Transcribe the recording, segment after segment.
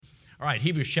All right,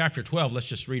 Hebrews chapter 12, let's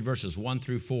just read verses 1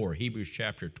 through 4. Hebrews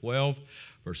chapter 12,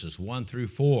 verses 1 through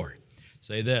 4.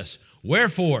 Say this,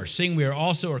 wherefore, seeing we are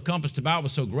also encompassed about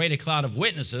with so great a cloud of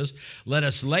witnesses, let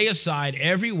us lay aside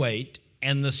every weight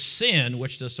and the sin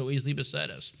which does so easily beset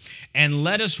us, and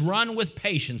let us run with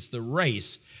patience the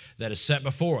race that is set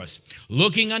before us,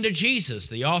 looking unto Jesus,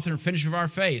 the author and finisher of our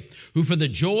faith, who for the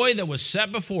joy that was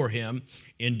set before him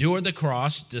endured the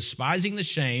cross, despising the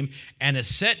shame, and is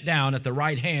set down at the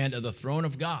right hand of the throne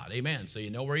of God. Amen. So you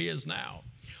know where he is now.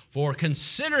 For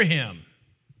consider him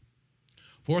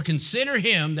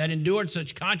that endured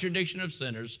such contradiction of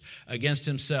sinners against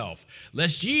himself,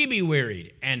 lest ye be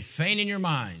wearied and faint in your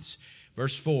minds.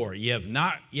 Verse 4, ye have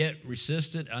not yet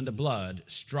resisted unto blood,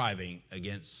 striving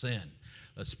against sin.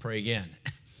 Let's pray again.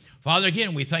 Father,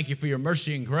 again, we thank you for your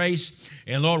mercy and grace.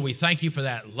 And Lord, we thank you for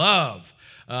that love,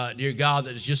 dear God,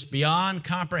 that is just beyond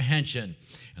comprehension.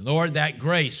 And Lord, that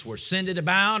grace where sin did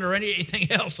abound or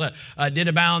anything else did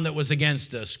abound that was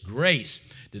against us, grace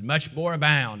did much more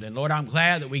abound. And Lord, I'm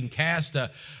glad that we can cast,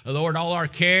 Lord, all our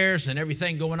cares and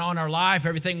everything going on in our life,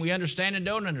 everything we understand and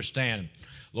don't understand.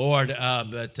 Lord,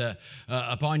 but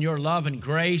upon your love and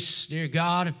grace, dear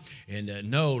God,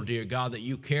 and know, dear God, that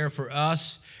you care for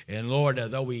us. And Lord,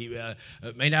 though we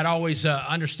may not always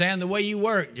understand the way you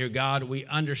work, dear God, we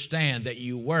understand that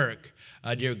you work,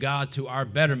 dear God, to our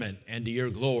betterment and to your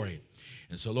glory.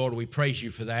 And so, Lord, we praise you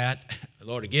for that.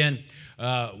 Lord, again,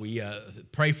 we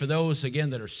pray for those, again,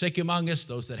 that are sick among us,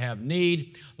 those that have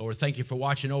need. Lord, thank you for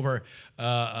watching over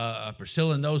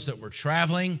Priscilla and those that were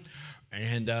traveling.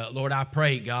 And Lord, I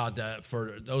pray, God,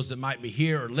 for those that might be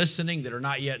here or listening that are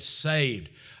not yet saved,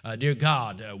 dear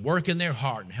God, work in their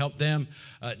heart and help them,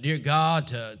 dear God,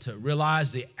 to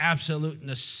realize the absolute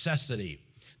necessity,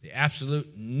 the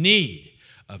absolute need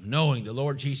of knowing the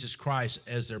Lord Jesus Christ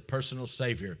as their personal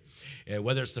Savior.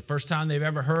 Whether it's the first time they've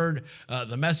ever heard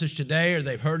the message today or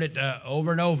they've heard it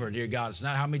over and over, dear God, it's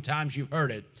not how many times you've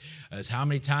heard it, it's how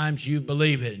many times you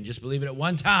believe it, and just believe it at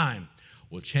one time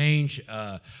will change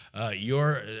the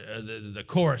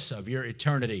course of your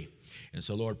eternity. And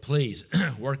so, Lord, please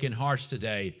work in hearts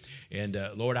today. And,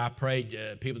 Lord, I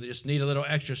pray people that just need a little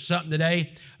extra something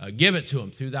today, give it to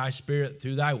them through thy Spirit,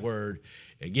 through thy word.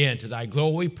 Again, to thy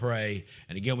glory we pray.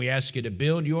 And again, we ask you to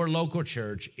build your local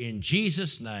church in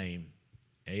Jesus' name.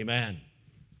 Amen.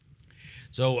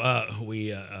 So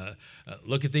we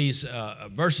look at these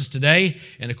verses today.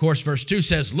 And, of course, verse 2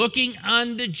 says, looking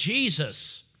unto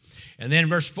Jesus. And then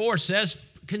verse 3 says,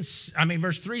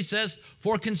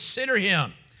 for consider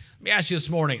him. Let me ask you this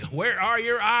morning, where are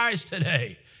your eyes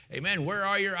today? Amen. Where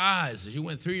are your eyes? As you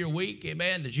went through your week,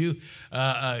 amen, did you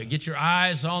get your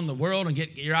eyes on the world and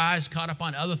get your eyes caught up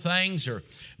on other things? Or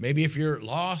maybe if you're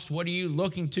lost, what are you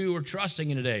looking to or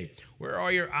trusting in today? Where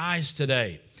are your eyes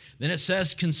today? Then it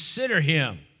says, consider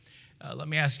him. Let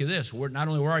me ask you this. Not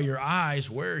only where are your eyes,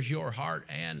 where is your heart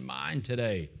and mind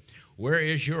today? Where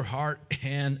is your heart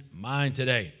and mind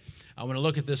today? I want to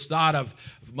look at this thought of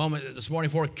moment this morning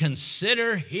for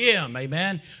consider him,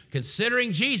 amen?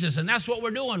 Considering Jesus, and that's what we're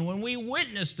doing. When we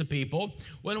witness to people,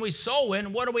 when we soul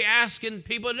win, what are we asking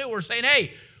people to do? We're saying,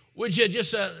 hey, would you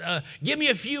just give me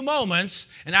a few moments,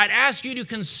 and I'd ask you to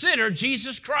consider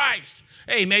Jesus Christ.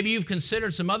 Hey, maybe you've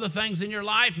considered some other things in your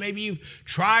life. Maybe you've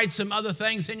tried some other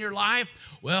things in your life.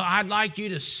 Well, I'd like you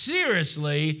to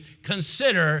seriously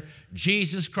consider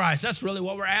Jesus Christ. That's really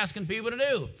what we're asking people to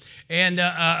do. And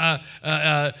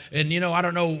you know, I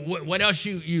don't know what else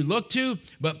you look to,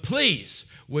 but please,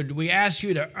 would we ask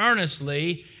you to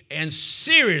earnestly and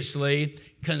seriously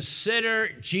consider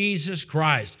Jesus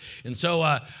Christ. And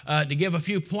so to give a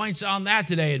few points on that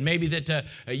today, and maybe that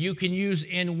you can use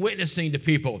in witnessing to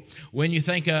people when you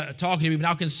think talking to people.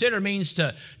 Now, consider means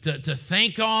to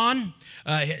think on,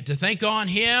 to think on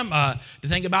him, to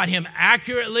think about him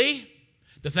accurately,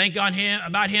 to think on him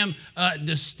about him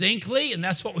distinctly, and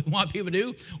that's what we want people to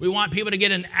do. We want people to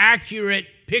get an accurate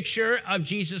picture of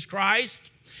Jesus Christ.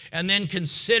 And then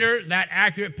consider that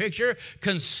accurate picture.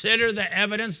 Consider the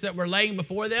evidence that we're laying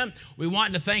before them. We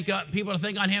want to think people to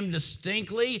think on him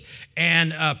distinctly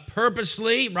and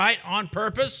purposely, right, on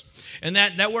purpose. And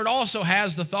that word also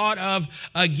has the thought of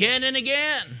again and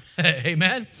again.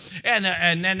 Amen.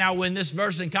 And then now when this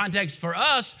verse in context for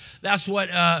us, that's what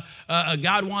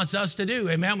God wants us to do.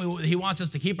 Amen. He wants us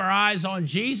to keep our eyes on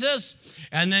Jesus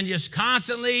and then just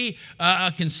constantly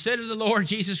consider the Lord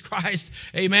Jesus Christ.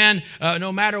 Amen.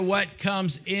 No matter what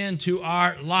comes into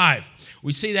our life.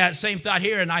 We see that same thought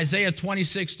here in Isaiah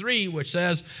 26:3, which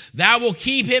says, "Thou will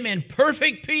keep him in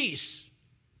perfect peace,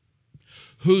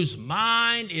 whose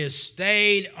mind is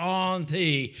stayed on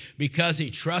thee, because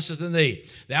he trusteth in thee.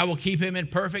 That will keep him in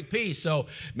perfect peace. So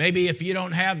maybe if you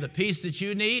don't have the peace that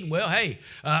you need, well, hey,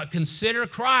 consider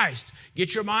Christ.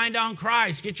 Get your mind on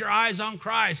Christ. Get your eyes on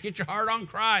Christ. Get your heart on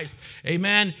Christ.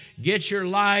 Amen. Get your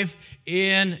life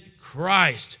in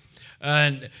Christ.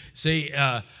 And see,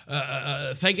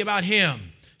 think about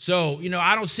him. So,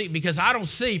 I don't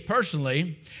see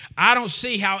personally, I don't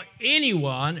see how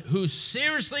anyone who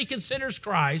seriously considers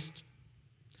Christ,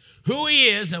 who he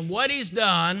is and what he's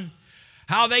done,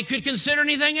 how they could consider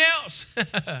anything else.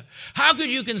 How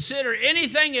could you consider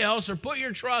anything else or put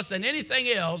your trust in anything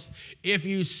else if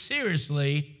you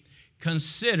seriously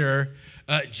consider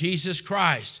Jesus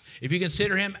Christ? If you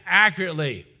consider him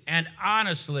accurately and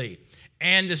honestly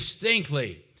and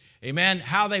distinctly, amen,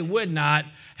 how they would not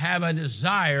have a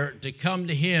desire to come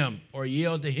to him or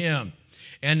yield to him.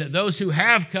 And those who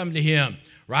have come to him,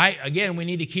 right? Again, we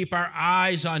need to keep our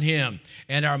eyes on him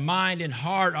and our mind and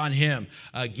heart on him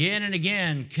again and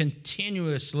again,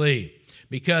 continuously,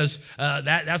 because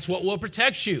that's what will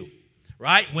protect you,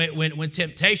 right? When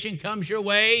temptation comes your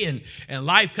way and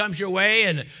life comes your way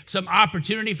and some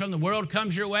opportunity from the world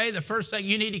comes your way, the first thing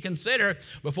you need to consider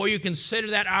before you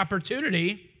consider that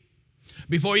opportunity,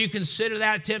 before you consider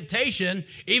that temptation,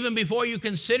 even before you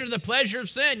consider the pleasure of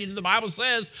sin. The Bible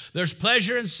says there's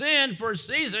pleasure in sin for a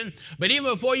season, but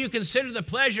even before you consider the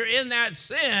pleasure in that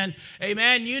sin,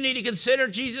 amen, you need to consider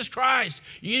Jesus Christ.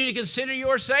 You need to consider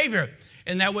your Savior.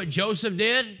 Isn't that what Joseph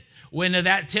did when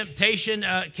that temptation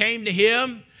came to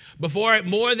him? Before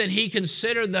more than he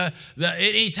considered the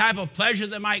any type of pleasure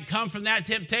that might come from that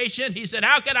temptation, he said,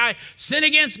 how could I sin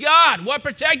against God? What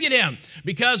protected him?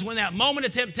 Because when that moment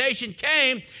of temptation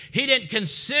came, he didn't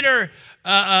consider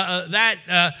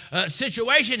that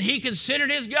situation. He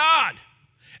considered his God.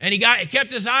 And he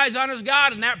kept his eyes on his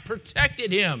God, and that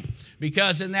protected him.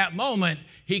 Because in that moment,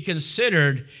 he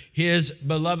considered his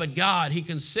beloved God. He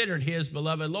considered his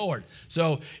beloved Lord.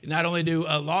 So not only do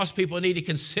lost people need to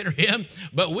consider him,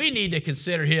 but we need to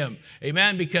consider him.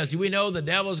 Amen? Because we know the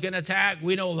devil is going to attack.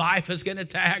 We know life is going to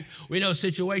attack. We know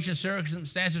situations,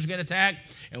 circumstances are going to attack.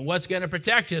 And what's going to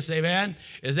protect us, amen,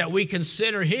 is that we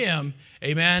consider him,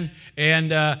 amen,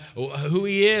 and who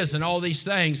he is and all these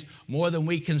things more than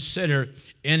we consider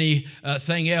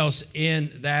anything else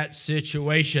in that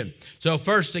situation. So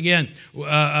first, again, we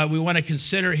want to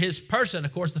consider his person.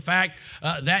 Of course, the fact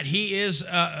that he is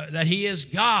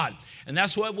God. And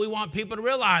that's what we want people to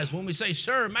realize when we say,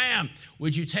 sir, ma'am,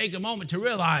 would you take a moment to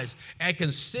realize and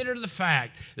consider the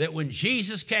fact that when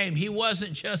Jesus came, he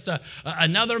wasn't just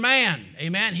another man.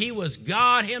 Amen. He was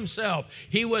God himself.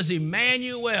 He was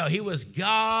Emmanuel. He was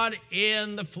God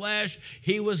in the flesh.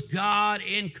 He was God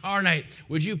incarnate.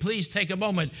 Would you please take a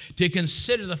moment to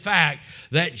consider the fact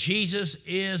that Jesus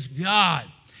is God?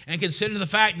 And consider the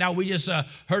fact, now we just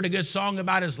heard a good song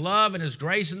about his love and his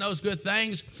grace and those good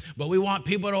things, but we want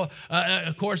people to,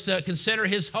 of course, to consider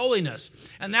his holiness.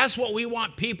 And that's what we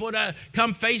want people to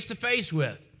come face to face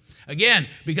with. Again,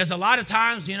 because a lot of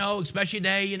times, especially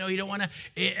today, you don't want to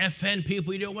offend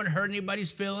people. You don't want to hurt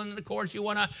anybody's feelings. And of course, you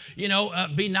want to,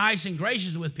 be nice and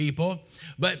gracious with people.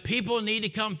 But people need to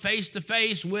come face to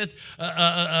face with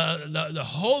the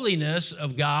holiness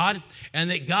of God,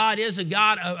 and that God is a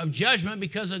God of judgment,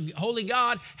 because a holy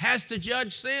God has to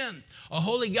judge sin. A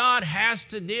holy God has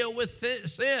to deal with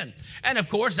sin. And of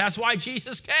course, that's why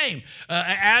Jesus came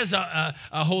as a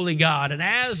holy God and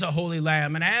as a holy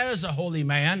Lamb and as a holy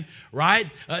man, right?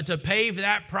 To pay for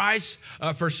that price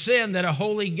for sin that a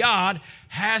holy God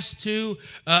has to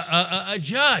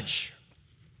judge.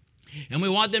 And we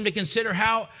want them to consider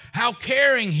how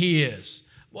caring he is.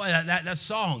 Boy, that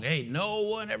song, hey, no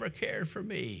one ever cared for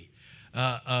me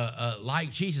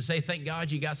like Jesus. Hey, thank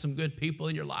God you got some good people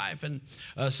in your life and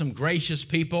some gracious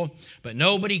people, but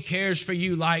nobody cares for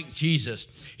you like Jesus.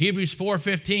 Hebrews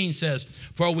 4:15 says,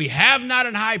 for we have not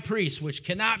an high priest which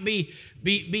cannot be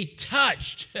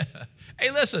touched.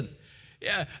 Hey, listen,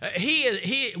 yeah,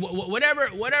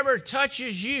 whatever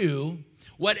touches you,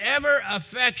 whatever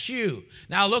affects you.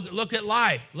 Now look at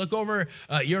life. Look over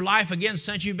your life again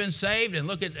since you've been saved, and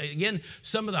look at again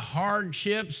some of the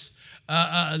hardships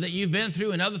that you've been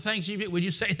through and other things. Would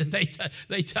you say that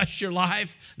they touched your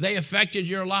life? They affected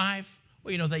your life?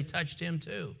 Well, they touched him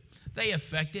too. They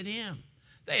affected him.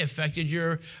 They affected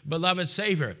your beloved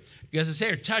Savior. Because it's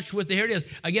here, touched with here it is.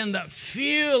 Again, the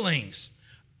feelings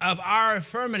of our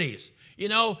infirmities.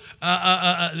 Of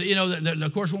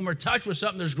course, when we're touched with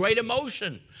something, there's great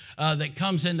emotion that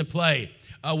comes into play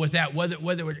with that,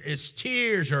 whether it's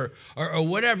tears or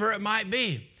whatever it might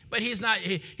be. But he's not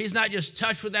just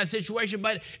touched with that situation,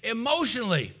 but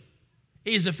emotionally,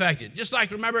 He's affected. Just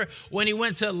like, remember, when he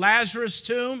went to Lazarus'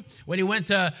 tomb, when he went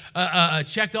to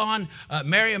check on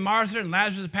Mary and Martha, and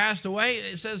Lazarus passed away,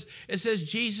 it says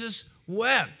Jesus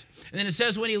wept. And then it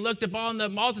says when he looked upon the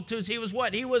multitudes, he was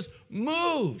what? He was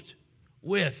moved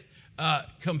with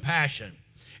compassion.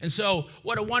 And so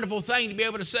what a wonderful thing to be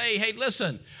able to say, hey,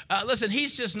 listen,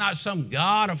 he's just not some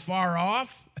God afar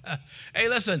off. Hey,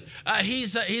 listen,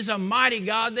 he's a mighty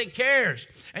God that cares.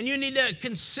 And you need to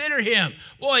consider him.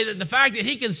 Boy, the fact that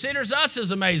he considers us is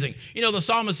amazing. You know, the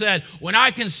psalmist said, when I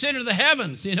consider the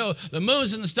heavens, you know, the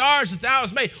moons and the stars that thou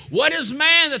hast made, what is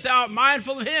man that thou art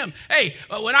mindful of him? Hey,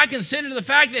 when I consider the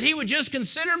fact that he would just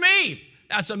consider me,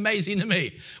 that's amazing to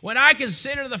me. When I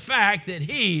consider the fact that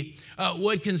he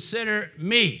would consider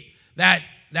me, that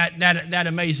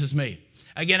amazes me.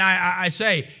 Again, I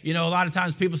say, you know, a lot of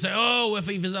times people say, oh, if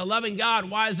he's a loving God,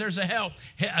 why is there a hell?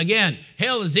 Again,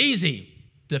 hell is easy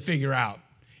to figure out.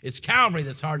 It's Calvary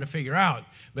that's hard to figure out.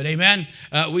 But amen,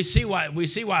 we see why.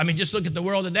 I mean, just look at the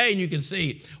world today and you can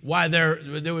see why there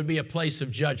would be a place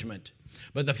of judgment.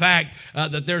 But the fact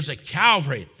that there's a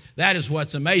Calvary, that is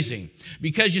what's amazing.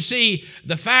 Because you see,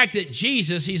 the fact that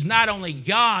Jesus, he's not only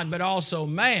God, but also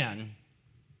man,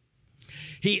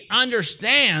 he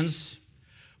understands,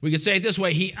 we could say it this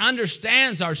way, he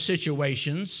understands our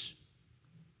situations,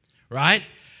 right?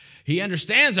 He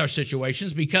understands our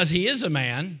situations because he is a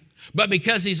man, but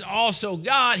because he's also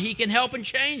God, he can help and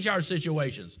change our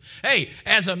situations. Hey,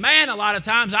 as a man, a lot of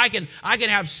times I can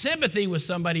have sympathy with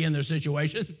somebody in their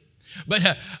situation,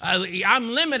 but I'm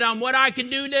limited on what I can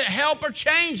do to help or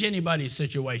change anybody's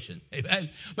situation. Amen.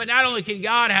 But not only can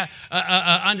God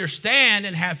understand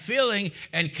and have feeling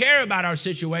and care about our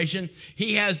situation,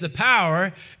 he has the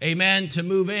power, amen, to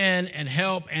move in and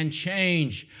help and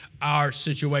change our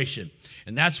situation.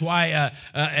 And that's why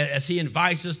as he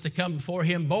invites us to come before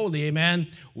him boldly, amen,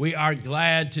 we are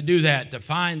glad to do that, to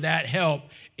find that help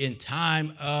in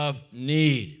time of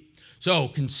need. So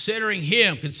considering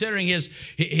him, considering his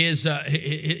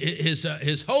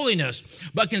holiness,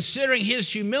 but considering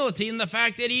his humility and the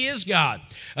fact that he is God.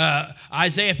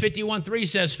 Isaiah 51:3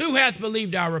 says, who hath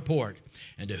believed our report?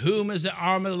 And to whom is the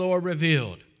arm of the Lord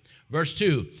revealed? Verse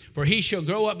 2, for he shall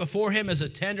grow up before him as a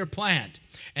tender plant,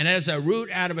 and as a root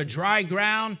out of a dry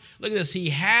ground. Look at this, he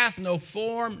hath no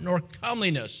form nor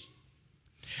comeliness.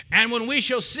 And when we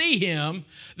shall see him,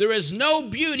 there is no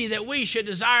beauty that we should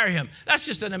desire him. That's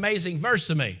just an amazing verse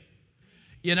to me,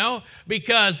 you know,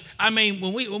 because, I mean,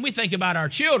 when we think about our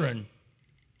children,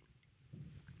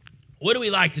 what do we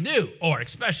like to do? Or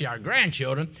especially our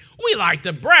grandchildren, we like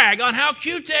to brag on how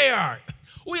cute they are.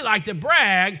 We like to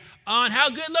brag on how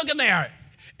good looking they are.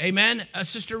 Amen,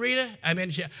 Sister Rita? I mean,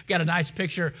 she got a nice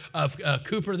picture of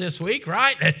Cooper this week,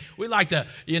 right? We like to,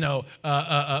 we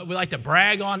like to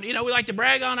brag on, we like to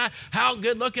brag on how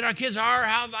good looking our kids are,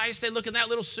 how nice they look in that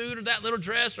little suit or that little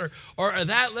dress or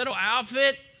that little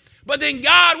outfit. But then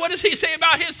God, what does he say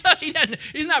about his son?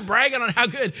 He's not bragging on how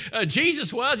good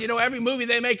Jesus was. You know, every movie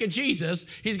they make of Jesus,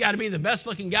 he's got to be the best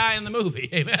looking guy in the movie.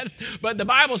 Amen. But the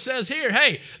Bible says here,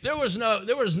 hey, there was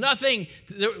nothing,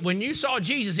 when you saw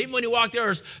Jesus, even when he walked the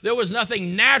earth, there was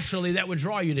nothing naturally that would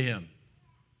draw you to him.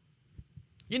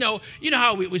 You know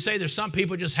how we say there's some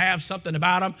people just have something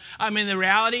about them. I mean, the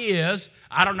reality is,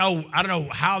 I don't know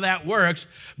how that works,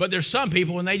 but there's some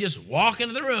people when they just walk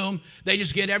into the room, they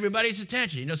just get everybody's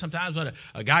attention. You know, sometimes when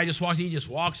a guy just walks, he just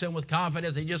walks in with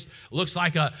confidence. He just looks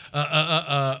like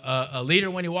a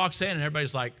leader when he walks in, and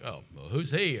everybody's like, oh, well,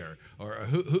 who's he or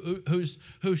who's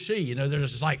she? You know,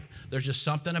 there's just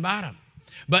something about him.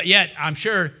 But yet, I'm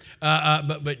sure,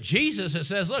 but Jesus, it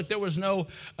says, look, there was no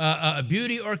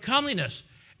beauty or comeliness.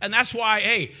 And that's why,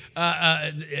 hey,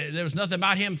 there was nothing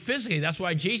about him physically. That's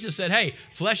why Jesus said, hey,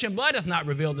 flesh and blood hath not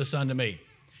revealed this unto me.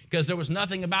 Because there was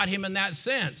nothing about him in that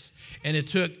sense. And it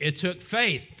took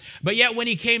faith. But yet when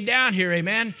he came down here,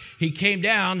 amen, he came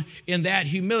down in that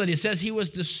humility. It says he was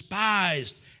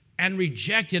despised and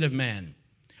rejected of men,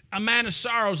 a man of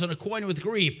sorrows and acquainted with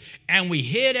grief. And we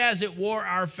hid, as it were,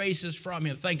 our faces from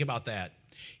him. Think about that.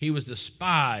 He was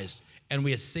despised and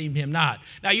we esteemed him not.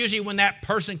 Now, usually when that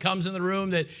person comes in the room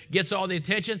that gets all the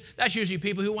attention, that's usually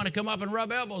people who want to come up and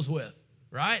rub elbows with,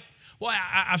 right? Well,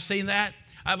 I've seen that.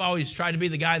 I've always tried to be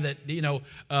the guy that,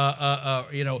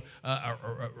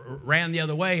 ran the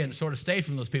other way and sort of stayed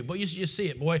from those people. But you just see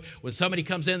it, boy. When somebody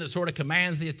comes in that sort of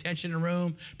commands the attention in the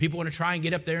room, people want to try and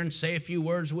get up there and say a few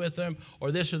words with them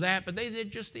or this or that, but they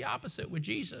did just the opposite with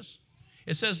Jesus.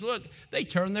 It says, look, they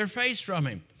turned their face from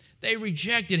him. They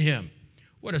rejected him.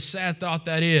 What a sad thought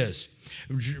that is.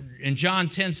 In John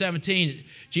 10:17,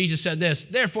 Jesus said this,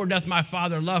 therefore doth my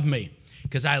Father love me,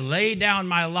 because I lay down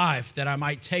my life that I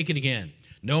might take it again.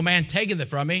 No man taketh it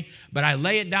from me, but I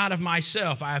lay it down of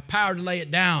myself. I have power to lay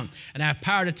it down, and I have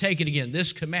power to take it again.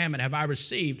 This commandment have I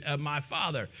received of my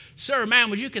Father. Sir, man,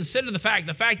 would you consider the fact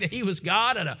that he was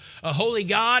God and a holy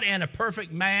God and a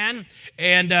perfect man,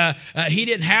 and he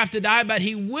didn't have to die, but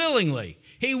he willingly,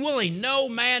 no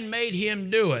man made him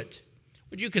do it.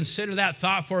 Would you consider that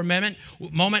thought for a moment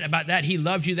about that? He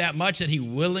loved you that much that he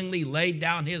willingly laid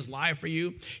down his life for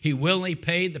you. He willingly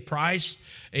paid the price,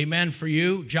 amen, for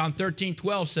you. John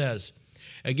 13:12 says,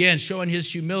 again, showing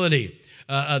his humility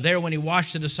there when he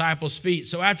washed the disciples' feet.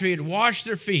 So after he had washed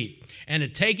their feet and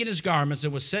had taken his garments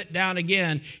and was set down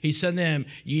again, he said to them,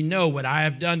 ye know what I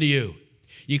have done to you.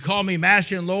 You call me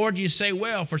Master and Lord, you say,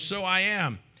 well, for so I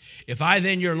am. If I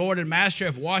then, your Lord and Master,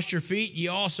 have washed your feet, ye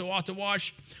also ought to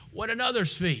wash one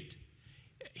another's feet.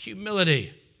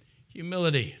 Humility.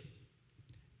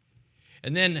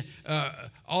 And then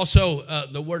also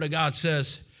the Word of God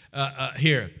says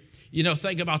here,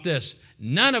 think about this.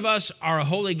 None of us are a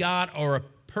holy God or a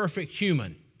perfect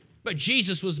human, but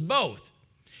Jesus was both.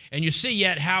 And you see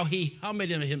yet how he humbled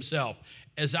himself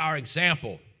as our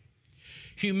example.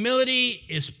 Humility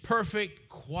is perfect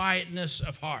quietness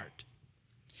of heart.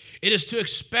 It is to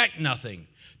expect nothing,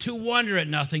 to wonder at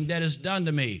nothing that is done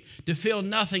to me, to feel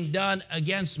nothing done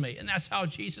against me. And that's how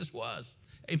Jesus was.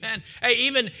 Amen. Hey,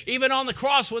 even on the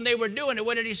cross when they were doing it,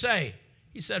 what did he say?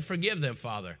 He said, forgive them,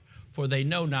 Father, for they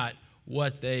know not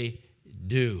what they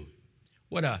do.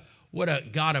 What a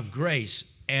God of grace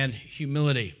and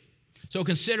humility. So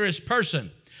consider his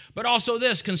person. But also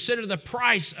this, consider the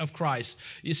price of Christ.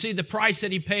 You see, the price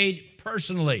that he paid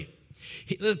personally.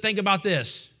 Let's think about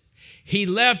this. He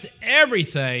left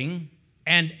everything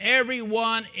and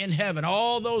everyone in heaven,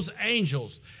 all those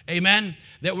angels, amen,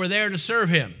 that were there to serve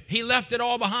him. He left it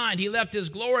all behind. He left his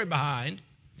glory behind.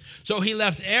 So he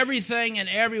left everything and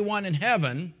everyone in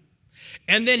heaven,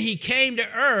 and then he came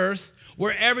to earth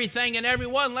where everything and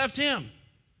everyone left him.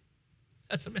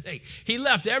 That's the thing. He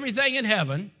left everything in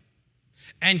heaven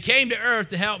and came to earth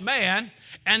to help man,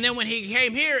 and then when he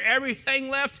came here, everything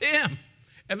left him.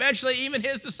 Eventually, even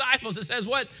his disciples, it says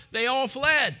what? They all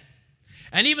fled.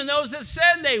 And even those that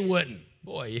said they wouldn't.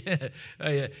 Boy,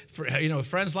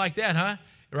 friends like that, huh?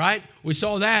 Right? We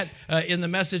saw that in the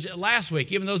message last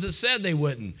week. Even those that said they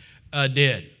wouldn't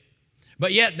did.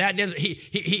 But yet, that doesn't.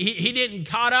 He didn't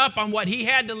caught up on what he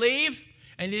had to leave,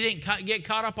 and he didn't get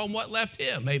caught up on what left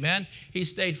him. Amen? He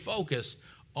stayed focused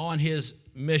on his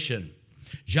mission.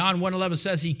 John 1:11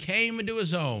 says, he came into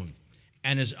his own,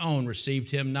 and his own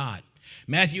received him not.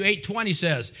 Matthew 8:20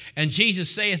 says, and Jesus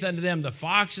saith unto them, the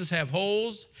foxes have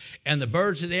holes, and the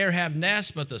birds of the air have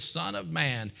nests, but the Son of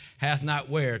Man hath not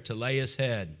where to lay his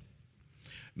head.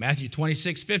 Matthew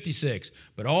 26:56,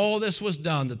 but all this was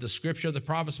done that the scripture of the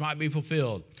prophets might be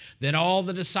fulfilled. Then all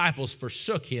the disciples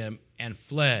forsook him and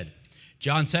fled.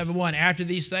 John 7:1, after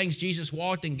these things Jesus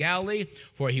walked in Galilee,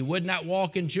 for he would not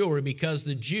walk in Jewry, because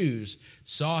the Jews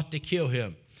sought to kill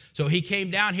him. So he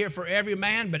came down here for every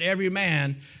man, but every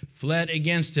man fled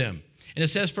against him. And it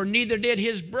says, for neither did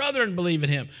his brethren believe in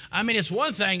him. I mean, it's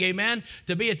one thing, amen,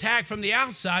 to be attacked from the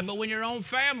outside, but when your own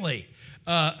family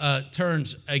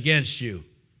turns against you.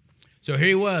 So here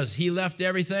he was. He left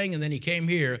everything, and then he came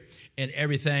here, and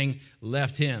everything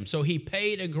left him. So he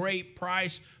paid a great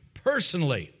price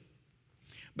personally,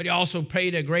 but he also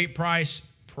paid a great price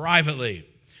privately.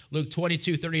 Luke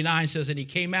 22:39 says, and he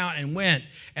came out and went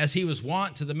as he was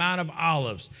wont to the Mount of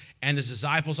Olives, and his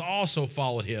disciples also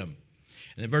followed him.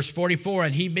 And in verse 44,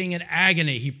 and he being in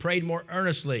agony, he prayed more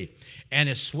earnestly, and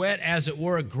his sweat, as it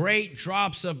were, great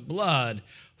drops of blood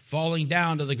falling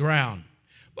down to the ground.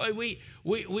 But we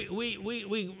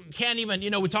can't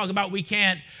even, we talk about we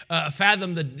can't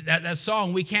fathom that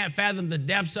song, we can't fathom the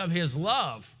depths of his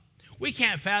love. We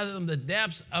can't fathom the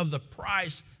depths of the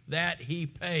price that he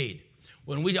paid.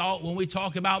 When we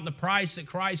talk about the price that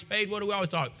Christ paid, what do we always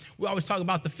talk? We always talk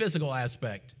about the physical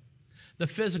aspect. The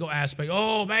physical aspect.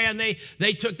 Oh, man,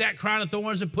 they took that crown of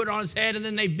thorns and put it on his head, and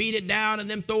then they beat it down, and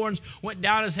them thorns went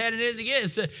down his head. And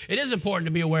it is important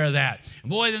to be aware of that.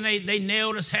 Boy, then they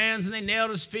nailed his hands, and they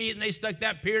nailed his feet, and they stuck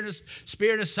that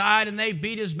spear in his side, and they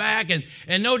beat his back.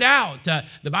 And no doubt,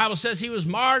 the Bible says he was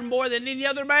marred more than any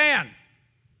other man.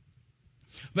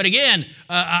 But again,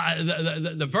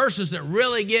 the verses that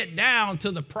really get down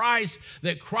to the price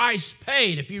that Christ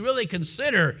paid, if you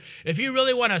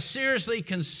really want to seriously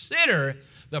consider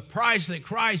the price that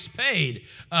Christ paid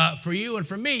for you and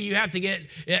for me, you have to get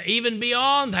even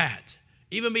beyond that.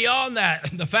 Even beyond that,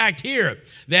 the fact here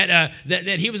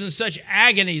that he was in such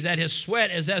agony that his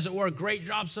sweat is, as it were, great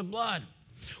drops of blood.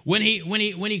 When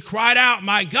he cried out,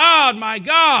 my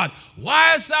God, why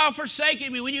hast thou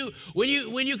forsaken me? When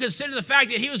you consider the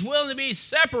fact that he was willing to be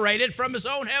separated from his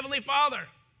own heavenly Father.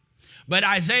 But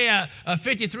Isaiah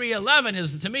 53:11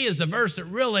 is the verse that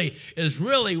really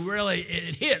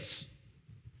it hits.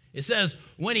 It says,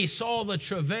 when he saw the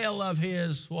travail of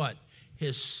his what?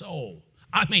 His soul.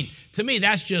 I mean, to me,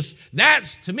 that's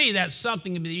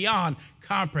something beyond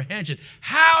comprehension.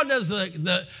 How does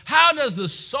the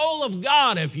soul of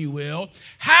God, if you will,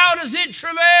 how does it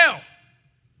travail?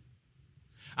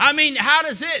 I mean, how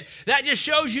does it? That just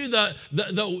shows you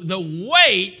the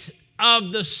weight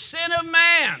of the sin of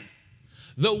man.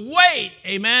 The weight,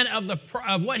 amen,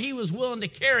 of what he was willing to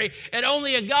carry, and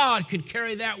only a God could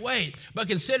carry that weight. But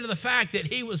consider the fact that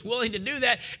he was willing to do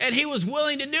that, and he was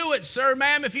willing to do it, sir,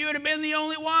 ma'am, if you had been the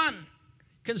only one.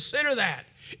 Consider that.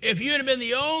 If you had been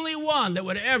the only one that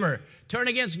would ever turn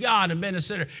against God and been a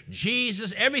sinner,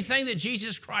 Jesus, everything that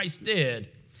Jesus Christ did,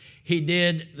 he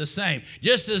did the same.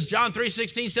 Just as John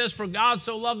 3:16 says, for God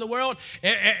so loved the world,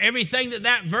 everything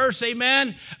that verse,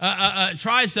 amen,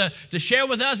 tries to share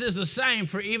with us is the same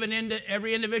for even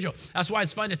every individual. That's why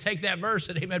it's fun to take that verse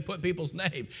and, amen, put people's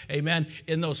name, amen,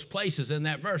 in those places in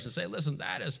that verse and say, listen,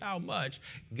 that is how much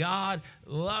God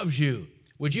loves you.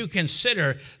 Would you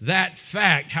consider that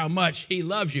fact, how much he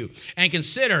loves you? And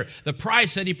consider the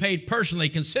price that he paid personally.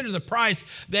 Consider the price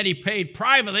that he paid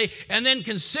privately. And then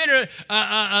consider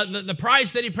the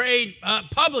price that he paid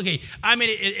publicly. I mean,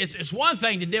 it's one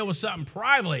thing to deal with something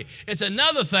privately. It's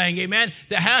another thing, amen,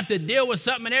 to have to deal with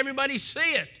something and everybody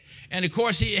see it. And, of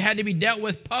course, it had to be dealt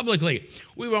with publicly.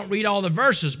 We won't read all the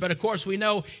verses, but, of course, we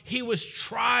know he was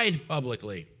tried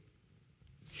publicly.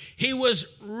 He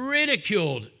was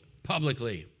ridiculed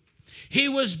publicly. He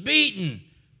was beaten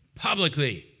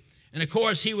publicly. And of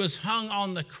course, he was hung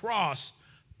on the cross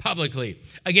publicly.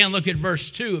 Again, look at verse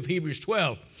 2 of Hebrews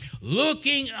 12.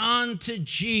 Looking unto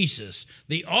Jesus,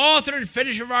 the author and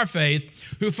finisher of our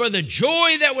faith, who for the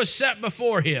joy that was set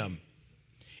before him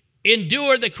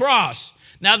endured the cross.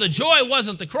 Now, the joy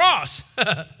wasn't the cross.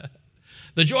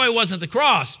 The joy wasn't the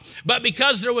cross. But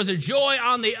because there was a joy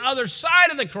on the other side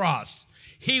of the cross,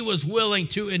 he was willing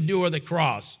to endure the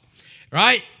cross.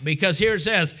 Right? Because here it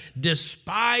says,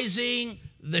 despising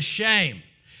the shame.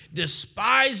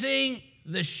 Despising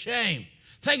the shame.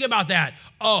 Think about that.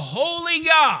 A holy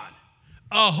God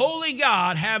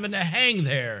having to hang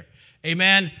there,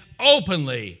 amen,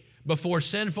 openly before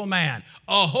sinful man.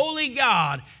 A holy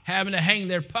God having to hang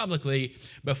there publicly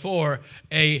before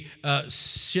a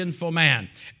sinful man.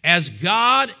 As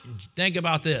God, think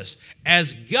about this,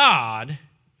 as God,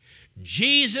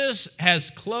 Jesus has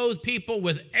clothed people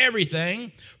with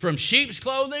everything from sheep's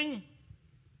clothing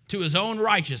to his own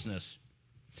righteousness.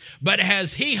 But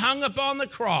as he hung upon the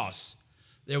cross,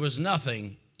 there was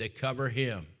nothing to cover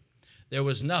him. There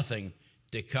was nothing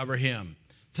to cover him.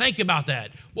 Think about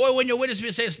that. Boy, when you're witnessing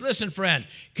me, say, listen, friend,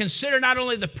 consider not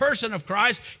only the person of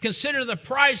Christ, consider the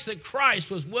price that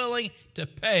Christ was willing to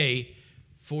pay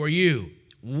for you.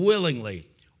 Willingly.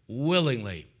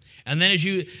 And then as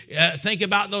you think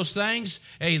about those things,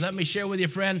 hey, let me share with you,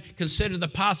 friend, consider the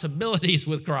possibilities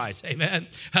with Christ, amen?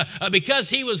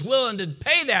 Because he was willing to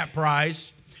pay that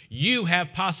price, you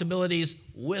have possibilities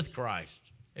with Christ,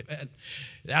 amen?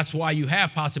 That's why you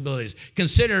have possibilities.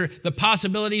 Consider the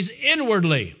possibilities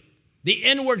inwardly, the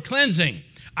inward cleansing.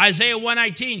 Isaiah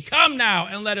 1:19, come now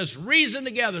and let us reason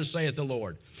together, saith the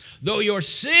Lord. Though your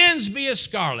sins be as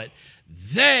scarlet,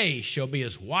 they shall be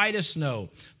as white as snow.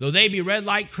 Though they be red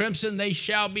like crimson, they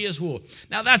shall be as wool.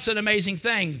 Now, that's an amazing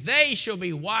thing. They shall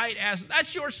be white as,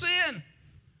 that's your sin.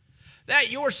 That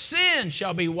your sin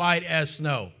shall be white as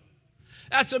snow.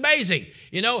 That's amazing.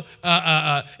 You know,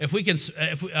 if we can,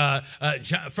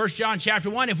 1 John chapter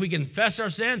 1, if we confess our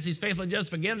sins, he's faithful and just,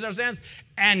 forgives our sins,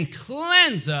 and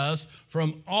cleanse us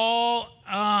from all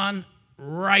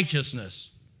unrighteousness.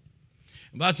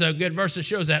 That's a good verse that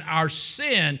shows that our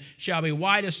sin shall be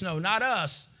white as snow. Not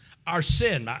us, our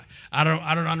sin. I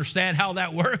don't understand how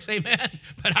that works, amen?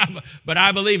 But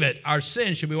I believe it. Our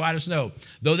sin shall be white as snow.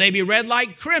 Though they be red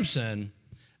like crimson,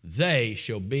 they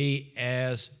shall be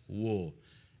as wool.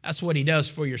 That's what he does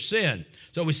for your sin.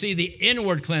 So we see the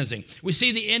inward cleansing. We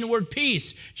see the inward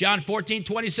peace. John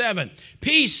 14:27.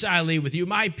 Peace I leave with you.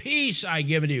 My peace I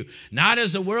give unto you. Not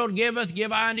as the world giveth,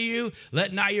 give I unto you.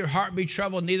 Let not your heart be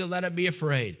troubled, neither let it be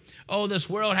afraid. Oh, this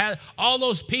world has all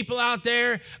those people out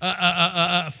there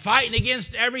fighting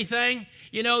against everything.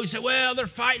 You know, you say, well, they're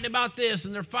fighting about this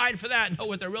and they're fighting for that. No,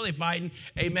 what they're really fighting,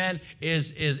 amen,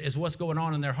 is what's going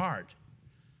on in their heart.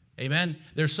 Amen.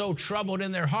 They're so troubled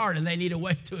in their heart and they need a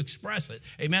way to express it.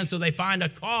 Amen. So they find a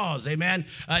cause, amen,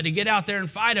 to get out there and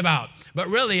fight about. But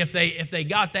really, if they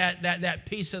got that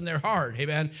peace in their heart,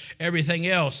 amen, everything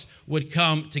else would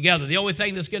come together. The only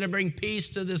thing that's going to bring peace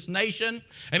to this nation,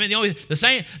 amen, the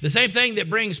same thing that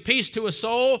brings peace to a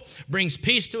soul, brings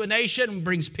peace to a nation,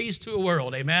 brings peace to a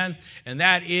world, amen. And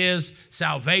that is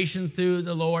salvation through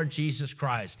the Lord Jesus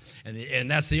Christ. And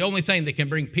that's the only thing that can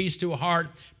bring peace to a heart,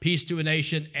 peace to a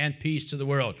nation, and peace to the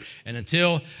world. And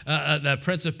until the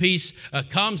Prince of Peace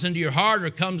comes into your heart or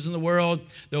comes in the world,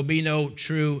 there'll be no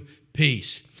true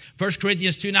peace. 1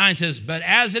 Corinthians 2:9 says, but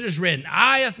as it is written,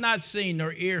 eye hath not seen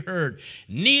nor ear heard,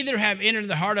 neither have entered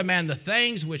the heart of man the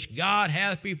things which God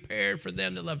hath prepared for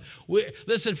them that love.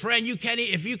 Listen, friend,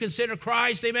 if you consider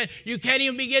Christ, amen, you can't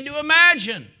even begin to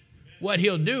imagine what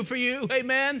he'll do for you,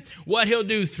 amen, what he'll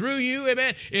do through you,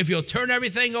 amen, if you'll turn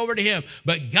everything over to him.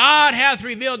 But God hath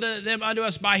revealed them unto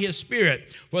us by his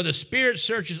Spirit, for the Spirit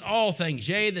searches all things,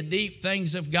 yea, the deep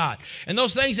things of God. And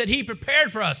those things that he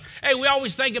prepared for us. Hey, we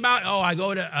always think about, I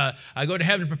go to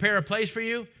heaven to prepare a place for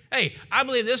you. Hey, I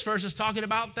believe this verse is talking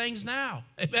about things now.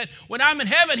 Amen. When I'm in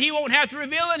heaven, he won't have to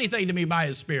reveal anything to me by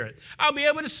his Spirit. I'll be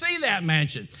able to see that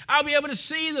mansion. I'll be able to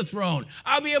see the throne.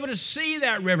 I'll be able to see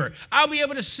that river. I'll be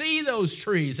able to see those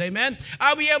trees. Amen.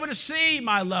 I'll be able to see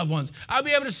my loved ones. I'll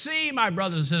be able to see my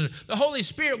brothers and sisters. The Holy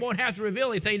Spirit won't have to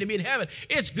reveal anything to me in heaven.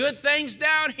 It's good things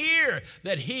down here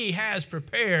that he has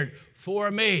prepared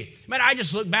for me. Man, I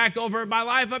just look back over my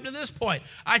life up to this point.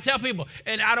 I tell people,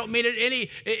 and I don't mean it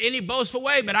any boastful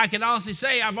way, but I can honestly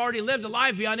say I've already lived a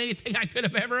life beyond anything I could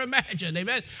have ever imagined.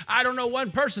 Amen. I don't know one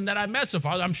person that I've met so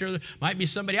far. I'm sure there might be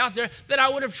somebody out there that I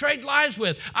would have traded lives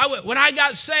with. When I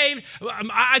got saved,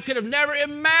 I could have never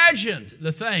imagined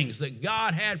the things that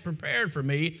God had prepared for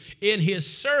me in his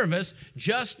service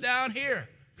just down here.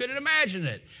 Couldn't imagine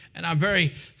it. And I'm very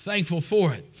thankful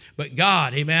for it. But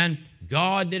God, amen,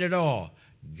 God did it all.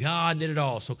 God did it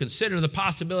all. So consider the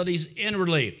possibilities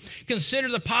inwardly. Consider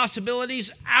the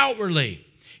possibilities outwardly.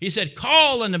 He said,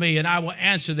 call unto me, and I will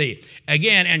answer thee.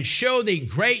 Again, and show thee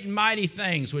great and mighty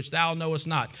things which thou knowest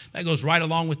not. That goes right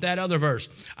along with that other verse.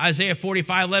 Isaiah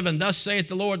 45:11, thus saith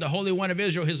the Lord, the Holy One of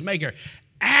Israel, his maker,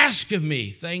 ask of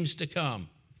me things to come.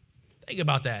 Think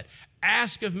about that.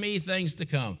 Ask of me things to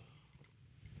come.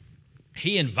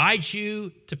 He invites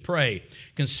you to pray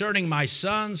concerning my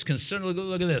sons,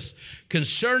 look at this,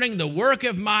 concerning the work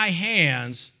of my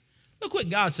hands. Look what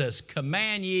God says,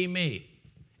 command ye me.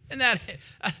 And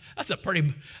that's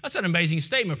an amazing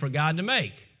statement for God to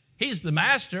make. He's the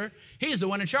master. He's the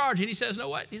one in charge. And he says, know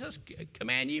what? He says,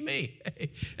 command ye me.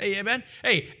 Hey, amen.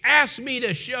 Hey, ask me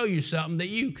to show you something that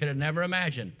you could have never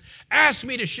imagined. Ask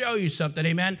me to show you something,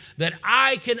 amen, that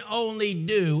I can only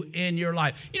do in your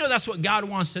life. You know, that's what God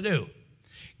wants to do.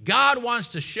 God wants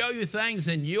to show you things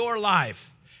in your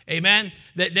life, amen,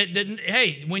 that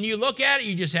hey, when you look at it,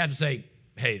 you just have to say,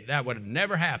 hey, that would have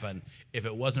never happened if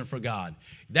it wasn't for God.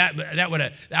 I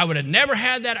would have never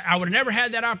had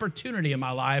that opportunity in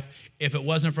my life if it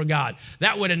wasn't for God.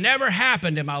 That would have never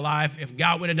happened in my life if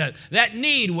God would have done it. That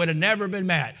need would have never been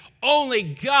met. Only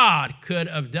God could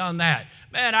have done that.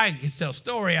 Man, I can tell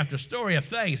story after story of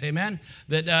things, amen,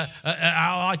 that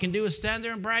all I can do is stand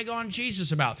there and brag on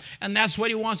Jesus about. And that's what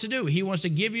he wants to do. He wants to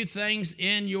give you things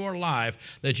in your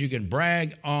life that you can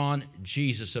brag on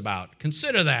Jesus about.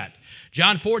 Consider that.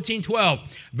 John 14:12,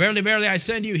 verily, verily, I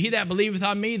say unto you, he that believeth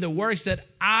on me, the works that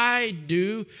I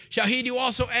do, shall he do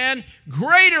also, and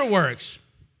greater works.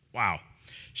 Wow.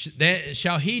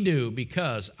 Shall he do,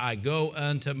 because I go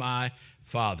unto my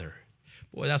Father.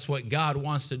 Boy, that's what God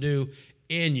wants to do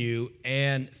in you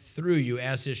and through you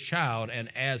as his child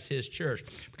and as his church.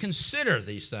 Consider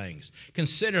these things.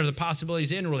 Consider the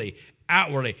possibilities inwardly,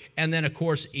 outwardly, and then, of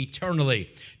course, eternally.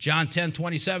 John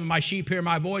 10:27, my sheep hear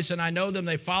my voice, and I know them,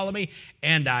 they follow me,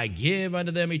 and I give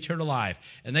unto them eternal life,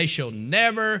 and they shall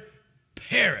never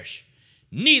perish,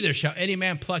 neither shall any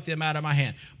man pluck them out of my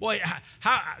hand. Boy,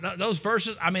 how those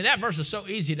verses, that verse is so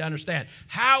easy to understand.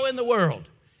 How in the world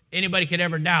anybody could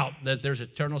ever doubt that there's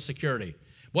eternal security?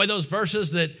 Boy, those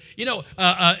verses that,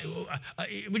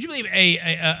 would you believe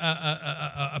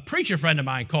a preacher friend of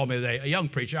mine called me today, a young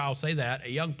preacher, I'll say that,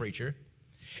 a young preacher,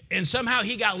 and somehow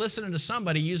he got listening to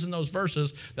somebody using those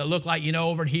verses that look like,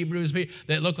 over in Hebrews,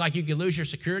 that look like you could lose your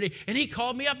security, and he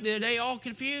called me up the other day all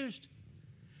confused.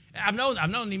 I've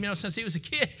known him, since he was a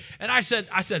kid, and I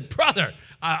said, brother,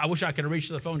 I wish I could have reached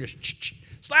to the phone, just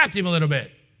slapped him a little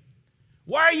bit.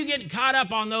 Why are you getting caught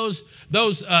up on those?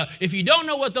 If you don't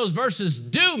know what those verses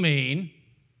do mean,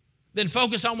 then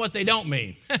focus on what they don't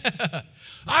mean.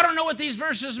 I don't know what these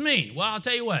verses mean. Well, I'll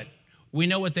tell you what. We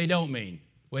know what they don't mean.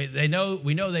 We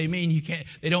know they mean you can't.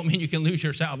 They don't mean you can lose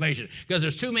your salvation, because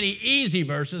there's too many easy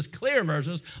verses, clear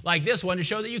verses like this one to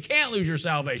show that you can't lose your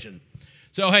salvation.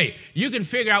 So hey, you can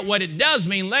figure out what it does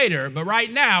mean later, but right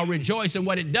now rejoice in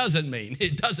what it doesn't mean.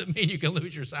 It doesn't mean you can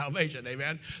lose your salvation,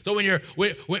 amen. So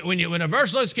when a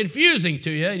verse looks confusing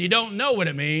to you and you don't know what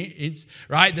it means,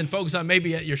 right? Then focus on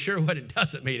maybe you're sure what it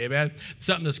doesn't mean, amen.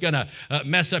 Something that's going to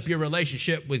mess up your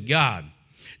relationship with God.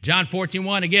 John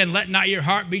 14:1 again, let not your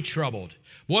heart be troubled.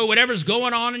 Boy, whatever's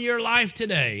going on in your life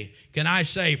today, can I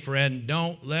say, friend,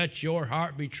 don't let your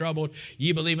heart be troubled.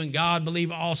 Ye believe in God,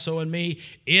 believe also in me.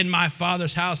 In my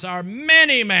Father's house are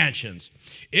many mansions.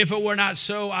 If it were not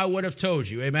so, I would have told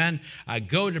you, amen. I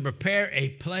go to prepare a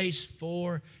place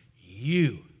for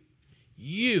you.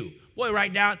 You. Boy,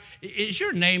 write down, is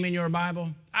your name in your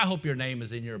Bible? I hope your name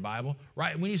is in your Bible.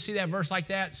 Right? When you see that verse like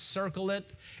that, circle it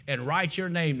and write your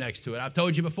name next to it. I've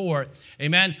told you before,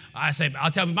 amen. I'll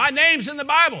tell them, my name's in the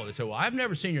Bible. They say, well, I've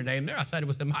never seen your name there. I said it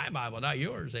was in my Bible, not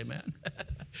yours, amen.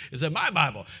 It's in my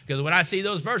Bible. Because when I see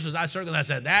those verses, I circle and I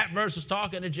said, that verse is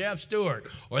talking to Jeff Stewart,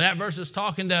 or that verse is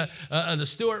talking to the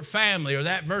Stewart family, or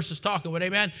that verse is talking with,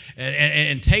 amen.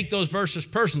 And take those verses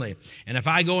personally. And if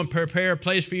I go and prepare a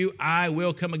place for you, I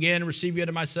will come again and receive you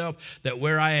unto myself, that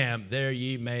where I am, there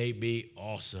ye may be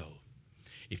also.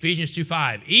 Ephesians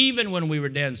 2:5, even when we were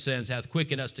dead in sins, hath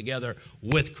quickened us together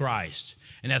with Christ,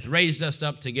 and hath raised us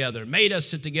up together, made us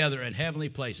sit together in heavenly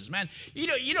places. Man,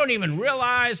 you don't even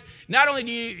realize, not only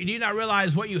do you not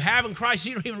realize what you have in Christ,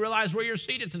 you don't even realize where you're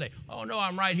seated today. Oh, no,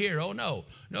 I'm right here. Oh, no,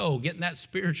 getting that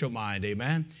spiritual mind,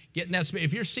 amen?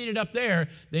 If you're seated up there,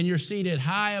 then you're seated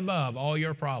high above all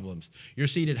your problems. You're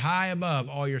seated high above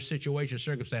all your situations,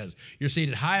 circumstances. You're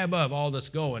seated high above all that's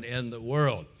going in the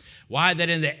world. Why?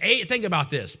 Think about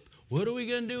this. What are we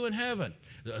going to do in heaven?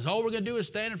 All we're going to do is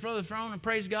stand in front of the throne and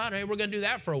praise God. Hey, we're going to do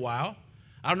that for a while.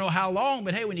 I don't know how long,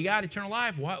 but hey, when you got eternal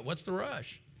life, what's the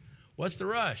rush? What's the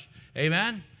rush?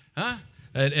 Amen? Huh?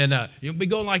 And you'll be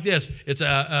going like this. It's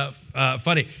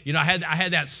funny. You know, I had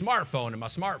that smartphone, and my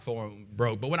smartphone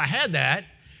broke. But when I had that,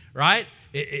 right,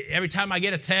 every time I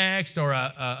get a text or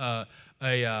a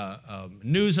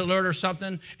news alert or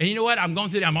something, and you know what? I'm going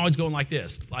through that. I'm always going like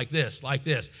this.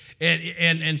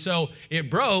 And so it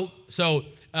broke. So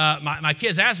my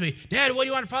kids asked me, Dad, what do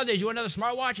you want for Father's Day? Do you want another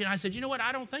smartwatch? And I said, you know what?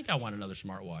 I don't think I want another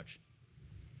smartwatch.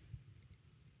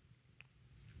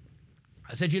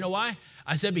 I said, you know why?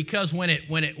 I said, because when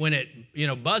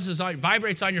it buzzes,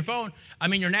 vibrates on your phone,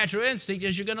 your natural instinct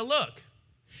is you're going to look.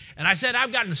 And I said,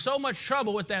 I've gotten so much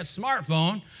trouble with that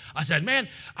smartphone. I said, man,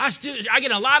 I get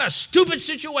in a lot of stupid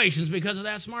situations because of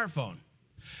that smartphone.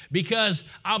 Because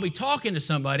I'll be talking to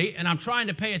somebody and I'm trying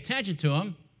to pay attention to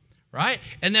them, right?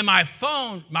 And then my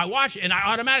watch, and I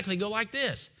automatically go like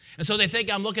this. And so they think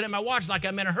I'm looking at my watch like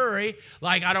I'm in a hurry,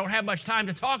 like I don't have much time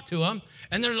to talk to them.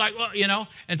 And they're like, well,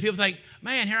 and people think,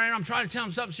 man, here I am, I'm trying to tell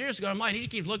him something serious going on. He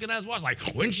just keeps looking at his watch like,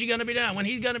 when's she going to be done? When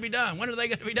he's going to be done? When are they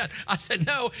going to be done? I said,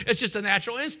 no, it's just a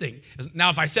natural instinct. Now,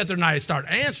 if I sit there and I start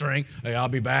answering, hey, I'll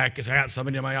be back because I got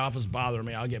somebody in my office bothering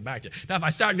me. I'll get back to you. Now, if I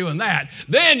start doing that,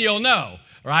 then you'll know,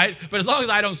 right? But as long as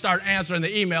I don't start answering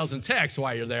the emails and texts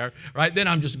while you're there, right, then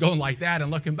I'm just going like that and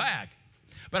looking back.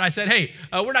 But I said, hey,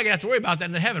 we're not going to have to worry about that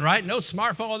in heaven, right? No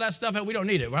smartphone, all that stuff, we don't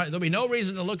need it, right? There'll be no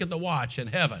reason to look at the watch in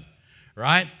heaven,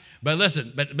 right? But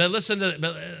listen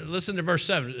to verse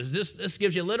 7. This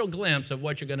gives you a little glimpse of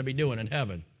what you're going to be doing in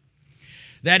heaven.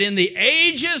 That in the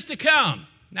ages to come,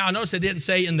 now notice it didn't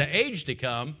say in the age to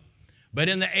come, but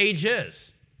in the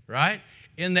ages, right?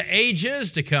 In the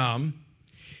ages to come,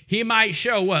 he might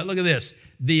show what? Look at this.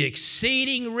 The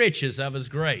exceeding riches of his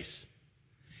grace.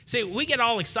 See, we get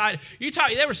all excited.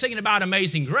 They were singing about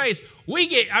amazing grace.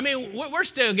 We're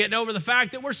still getting over the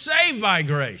fact that we're saved by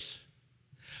grace.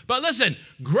 But listen,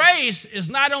 grace is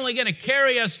not only going to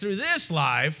carry us through this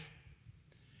life.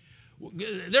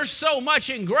 There's so much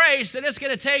in grace that it's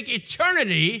going to take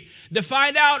eternity to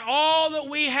find out all that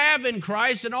we have in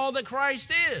Christ and all that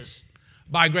Christ is.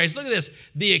 By grace. Look at this.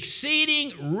 The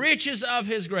exceeding riches of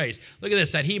his grace. Look at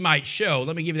this, that he might show.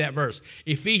 Let me give you that verse.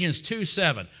 Ephesians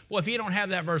 2:7. Well, if you don't have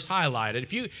that verse highlighted,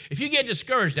 if you get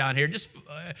discouraged down here,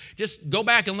 just go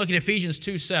back and look at Ephesians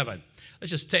 2:7.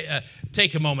 Let's just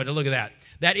take a moment to look at that.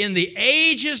 That in the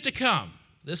ages to come,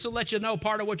 this will let you know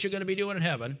part of what you're going to be doing in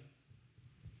heaven.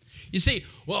 You see,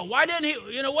 well, why didn't he,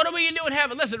 what are we going to do in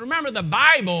heaven? Listen, remember, the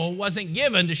Bible wasn't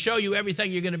given to show you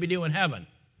everything you're going to be doing in heaven.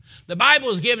 The Bible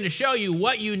is given to show you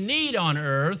what you need on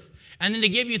earth and then to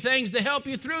give you things to help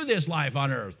you through this life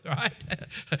on earth, right?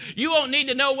 You won't need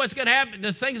to know what's going to happen,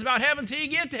 the things about heaven, until you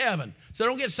get to heaven. So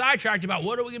don't get sidetracked about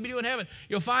what are we going to be doing in heaven.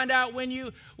 You'll find out when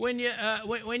you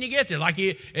get there. Like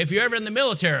if you're ever in the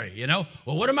military,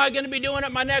 well, what am I going to be doing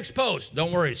at my next post?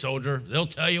 Don't worry, soldier. They'll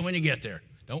tell you when you get there.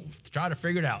 Don't try to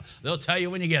figure it out. They'll tell you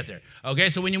when you get there. Okay,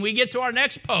 so when we get to our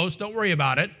next post, don't worry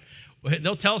about it.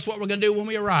 They'll tell us what we're going to do when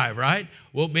we arrive, right?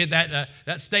 We'll be at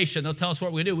that station. They'll tell us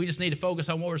what we're going to do. We just need to focus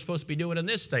on what we're supposed to be doing in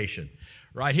this station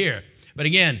right here. But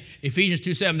again, Ephesians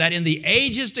 2:7, that in the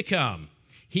ages to come,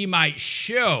 he might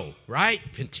show, right,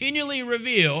 continually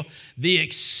reveal the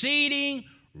exceeding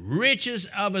riches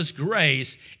of his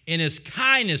grace in his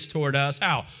kindness toward us.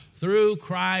 How? Through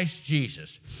Christ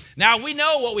Jesus. Now, we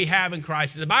know what we have in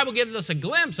Christ. The Bible gives us a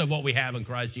glimpse of what we have in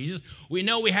Christ Jesus. We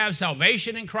know we have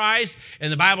salvation in Christ,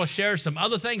 and the Bible shares some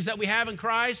other things that we have in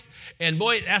Christ. And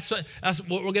boy, that's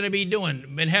what we're going to be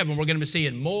doing in heaven. We're going to be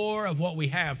seeing more of what we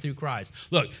have through Christ.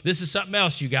 Look, this is something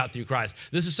else you got through Christ.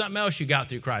 This is something else you got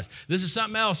through Christ. This is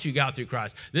something else you got through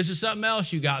Christ. This is something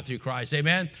else you got through Christ.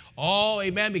 Amen? All,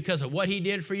 amen, because of what he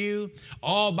did for you.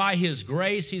 All by his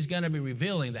grace, he's going to be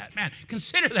revealing that. Man,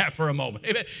 consider that for a moment.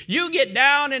 Amen. You get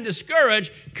down and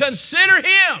discouraged, consider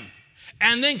him.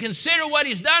 And then consider what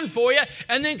he's done for you,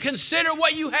 and then consider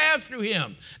what you have through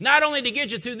him. Not only to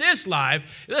get you through this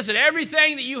life, listen,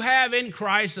 everything that you have in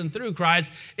Christ and through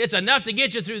Christ, it's enough to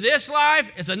get you through this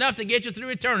life, it's enough to get you through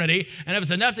eternity, and if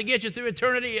it's enough to get you through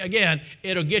eternity, again,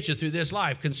 it'll get you through this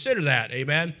life. Consider that,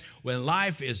 amen, when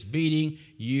life is beating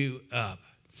you up.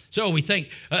 So we think,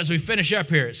 as we finish up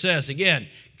here, it says again,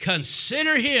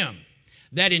 consider him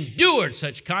that endured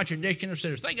such contradiction of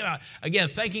sinners.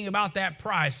 Thinking about that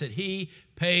price that he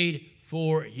paid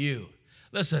for you.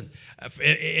 Listen,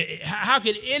 how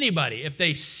could anybody, if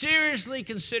they seriously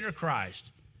consider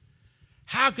Christ,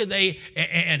 how could they,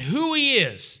 and who he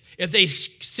is, if they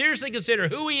seriously consider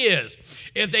who he is,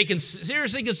 if they can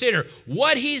seriously consider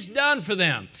what he's done for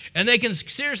them, and they can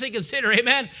seriously consider,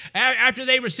 amen, after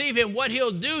they receive him, what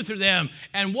he'll do through them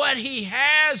and what he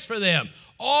has for them,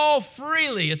 all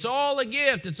freely. It's all a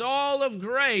gift. It's all of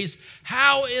grace.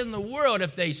 How in the world,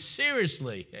 if they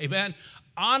seriously, amen,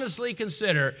 honestly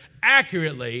consider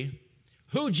accurately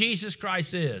who Jesus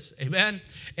Christ is, amen,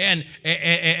 and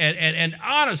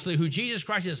honestly who Jesus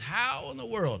Christ is, how in the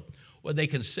world would they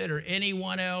consider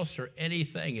anyone else or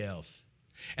anything else?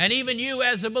 And even you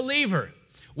as a believer,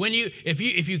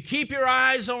 if you keep your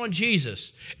eyes on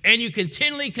Jesus and you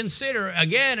continually consider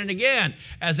again and again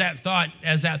as that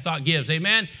thought gives,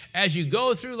 amen, as you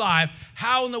go through life,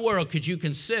 how in the world could you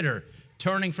consider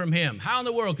turning from him? How in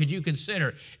the world could you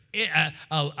consider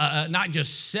not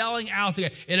just selling out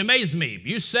the... It amazes me.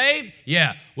 You saved?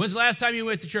 Yeah. When's the last time you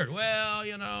went to church? Well,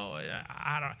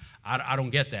 I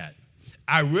don't get that.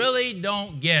 I really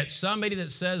don't get somebody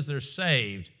that says they're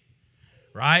saved,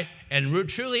 right, and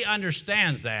truly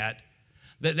understands that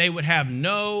they would have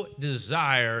no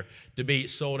desire to be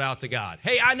sold out to God.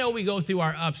 Hey, I know we go through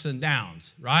our ups and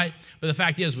downs, right? But the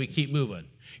fact is we keep moving.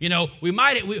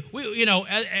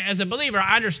 As a believer,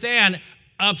 I understand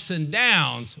ups and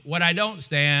downs. What I don't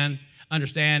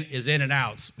understand is in and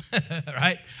outs,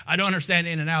 right? I don't understand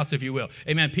in and outs, if you will.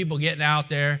 Amen. People getting out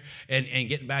there and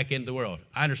getting back into the world.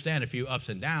 I understand a few ups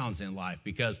and downs in life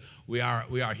because we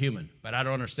are human, but I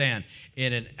don't understand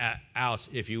in and outs,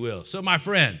 if you will. So my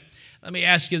friend, let me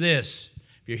ask you this.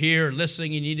 If you're here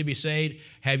listening, you need to be saved.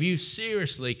 Have you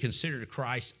seriously considered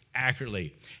Christ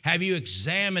accurately? Have you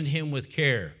examined him with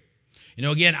care?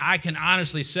 Again, I can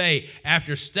honestly say,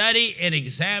 after study and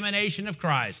examination of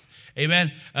Christ,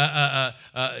 amen,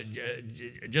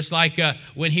 just like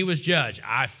when he was judged,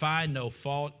 I find no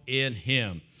fault in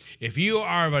him. If you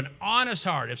are of an honest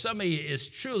heart, if somebody is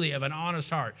truly of an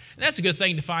honest heart, and that's a good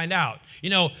thing to find out.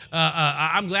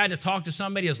 I'm glad to talk to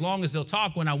somebody as long as they'll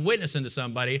talk when I'm witnessing to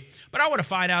somebody, but I want to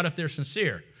find out if they're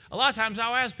sincere. A lot of times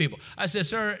I'll ask people, I say,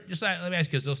 sir, let me ask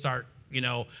you, because they'll start,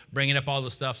 bringing up all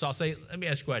this stuff. So I'll say, let me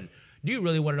ask you a question. Do you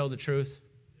really want to know the truth?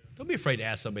 Don't be afraid to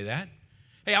ask somebody that.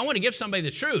 Hey, I want to give somebody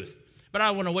the truth, but I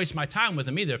don't want to waste my time with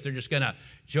them either if they're just going to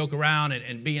joke around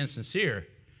and be insincere.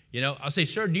 I'll say,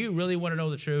 sir, do you really want to know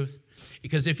the truth?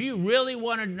 Because if you really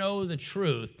want to know the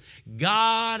truth,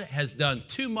 God has done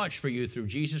too much for you through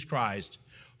Jesus Christ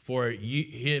for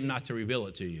him not to reveal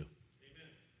it to you. Amen.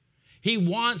 He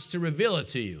wants to reveal it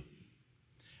to you.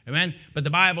 Amen. But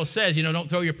the Bible says, don't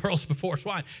throw your pearls before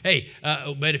swine. Hey,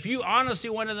 but if you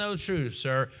honestly want to know the truth,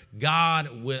 sir,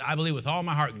 God will, I believe with all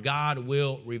my heart, God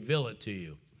will reveal it to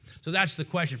you. So that's the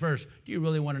question first. Do you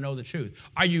really want to know the truth?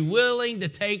 Are you willing to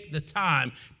take the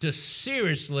time to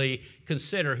seriously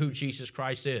consider who Jesus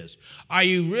Christ is? Are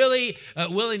you really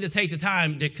willing to take the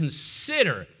time to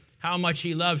consider how much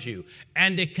he loves you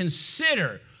and to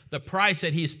consider the price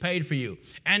that he's paid for you,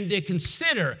 and to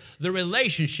consider the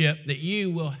relationship that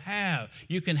you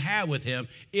can have with him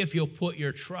if you'll put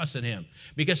your trust in him?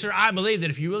 Because, sir, I believe that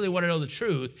if you really want to know the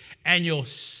truth and you'll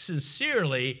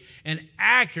sincerely and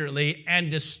accurately and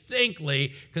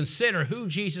distinctly consider who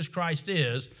Jesus Christ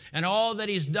is and all that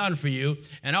he's done for you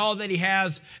and all that he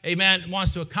has, amen,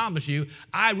 wants to accomplish you,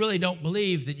 I really don't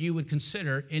believe that you would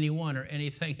consider anyone or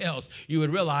anything else. You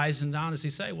would realize and honestly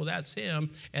say, well, that's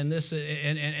him, and this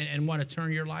and want to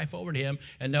turn your life over to him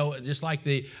and know, just like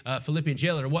the Philippian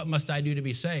jailer, what must I do to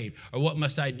be saved? Or what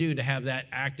must I do to have that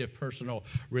active personal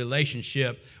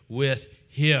relationship with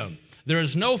him? There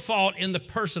is no fault in the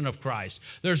person of Christ.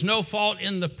 There's no fault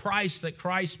in the price that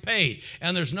Christ paid.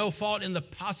 And there's no fault in the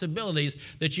possibilities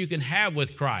that you can have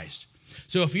with Christ.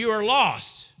 So if you are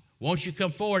lost, won't you come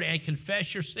forward and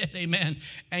confess your sin, amen,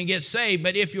 and get saved?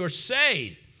 But if you're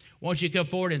saved, won't you come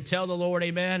forward and tell the Lord,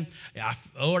 amen?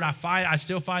 Lord, I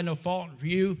still find no fault for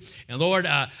you. And Lord,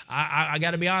 I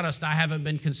got to be honest, I haven't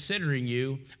been considering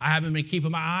you. I haven't been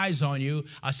keeping my eyes on you.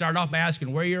 I started off by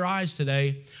asking, where are your eyes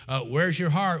today? Where's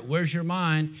your heart? Where's your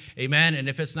mind? Amen. And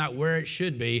if it's not where it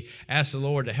should be, ask the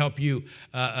Lord to help you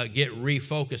get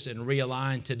refocused and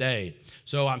realigned today.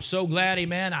 So I'm so glad,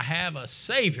 amen, I have a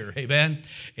Savior, amen.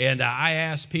 And I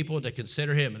ask people to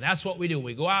consider him. And that's what we do.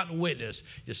 We go out and witness.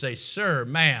 You say, sir,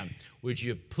 ma'am, would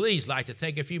you please like to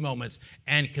take a few moments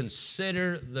and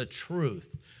consider the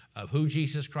truth of who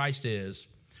Jesus Christ is,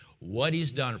 what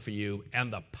he's done for you,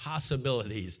 and the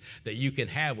possibilities that you can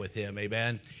have with him,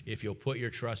 amen, if you'll put your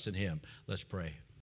trust in him. Let's pray.